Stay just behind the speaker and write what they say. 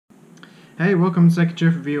Hey, welcome to Second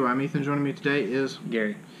Shift Review. I'm Ethan. Joining me today is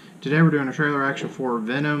Gary. Today we're doing a trailer action for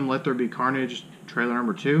Venom, Let There Be Carnage, trailer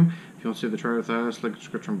number 2. If you want to see the trailer with us, look at the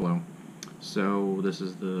description below. So, this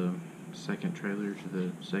is the second trailer to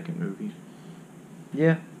the second movie.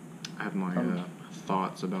 Yeah. I have my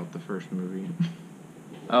thoughts about the first movie.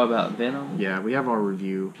 Oh, about Venom? Yeah, we have our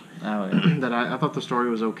review. Oh, yeah. That I thought the story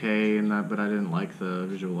was okay, but I didn't like the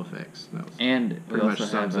visual effects. That was And pretty much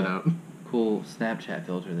sums it up. Cool Snapchat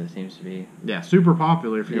filter that seems to be... Yeah, super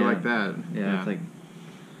popular if you like that. Yeah, it's like...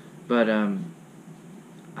 But, I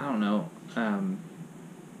don't know. I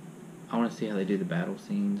want to see how they do the battle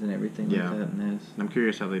scenes and everything like that in this. I'm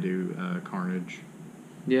curious how they do Carnage.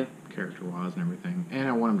 Yeah. Character-wise and everything. And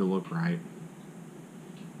I want him to look right.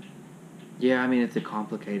 Yeah, I mean, it's a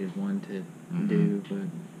complicated one to do, but...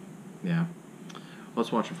 Yeah.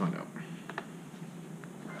 Let's watch and find out.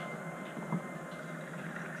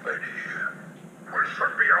 Lady, we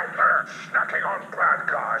should be out there snacking on bad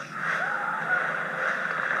guys.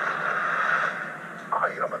 I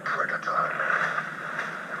am a predator.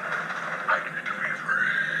 I need to be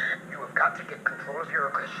free. You have got to get control of your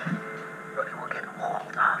aggression, or you will get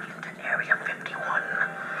hauled off into Area 51.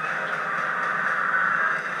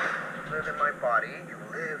 You live in my body, you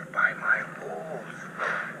live by my rules.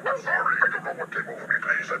 I'm sorry, I don't know what came over me.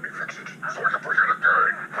 Please let me fix it, so I can forget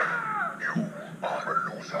again. You are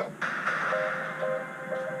a loser.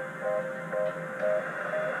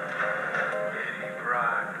 Eddie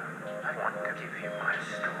Brock, I want to give you my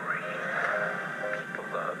story. People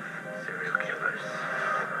love serial killers.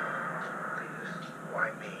 Please, why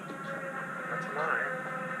me? What's mine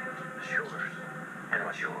is yours. And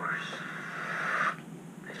what's yours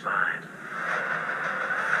is mine.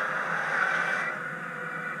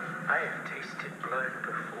 I have tasted blood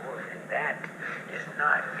before, and that is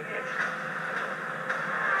not it.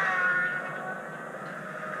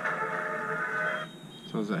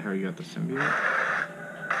 So is that how you got the symbiote? Oh,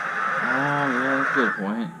 yeah, that's a good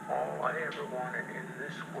point. All I ever wanted in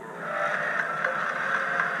this world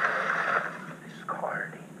is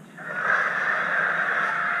Carnage.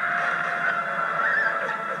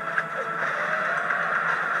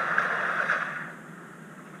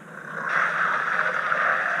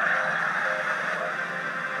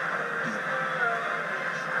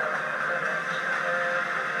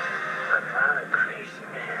 I'm not a crazy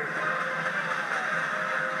man.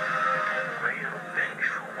 I am a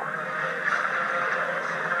vengeful one.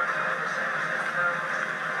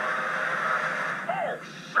 Oh,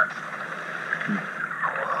 shit!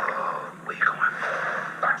 Oh, where you going?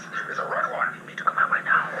 That is a red one. You need to come out right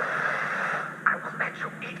now. I will let you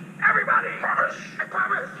eat everybody. Promise? I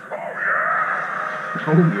promise. Oh, yeah.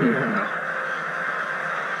 Oh, yeah.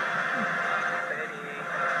 Betty,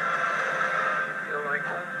 you feel like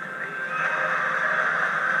home to me.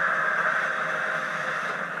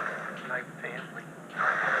 Like family.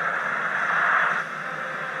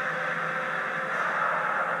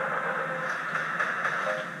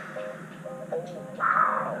 Oh,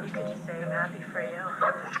 wow. You could just say I'm happy for you.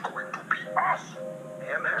 That was going to be us. I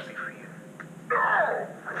am happy for you. No!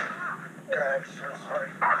 God, I'm so sorry.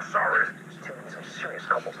 I'm sorry. It's doing some serious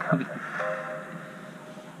couple stuff.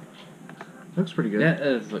 Looks pretty good. That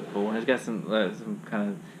does look cool. It's got some kind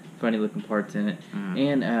of funny looking parts in it.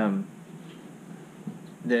 And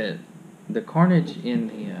the Carnage in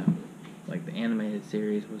the like the animated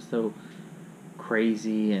series was so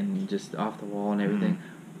crazy and just off the wall and everything.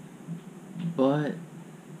 But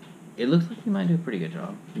it looks like he might do a pretty good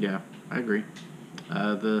job. Yeah, I agree.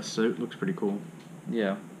 The suit looks pretty cool.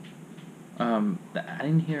 Yeah. I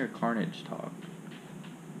didn't hear Carnage talk.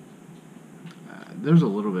 There's a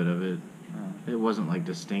little bit of it. Oh. It wasn't like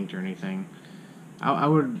distinct or anything. I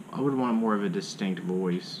would want more of a distinct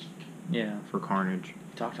voice. Yeah. For Carnage.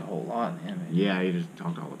 He talked a whole lot in anime. Yeah, he just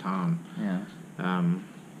talked all the time. Yeah.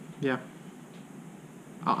 Yeah.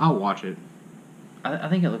 I'll watch it. I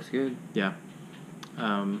think it looks good. Yeah.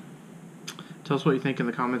 Tell us what you think in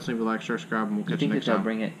the comments. Leave a like, share, subscribe, and we'll catch you next They'll time.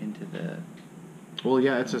 bring it into the... Well,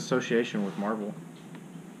 yeah, it's association with Marvel.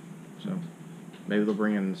 So, maybe they'll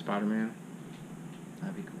bring in Spider-Man.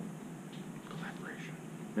 That'd be cool. Collaboration.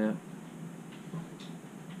 Yeah.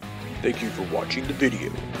 Thank you for watching the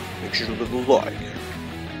video. Make sure to leave a like,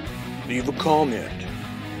 leave a comment,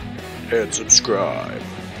 and subscribe.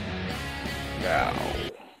 Now.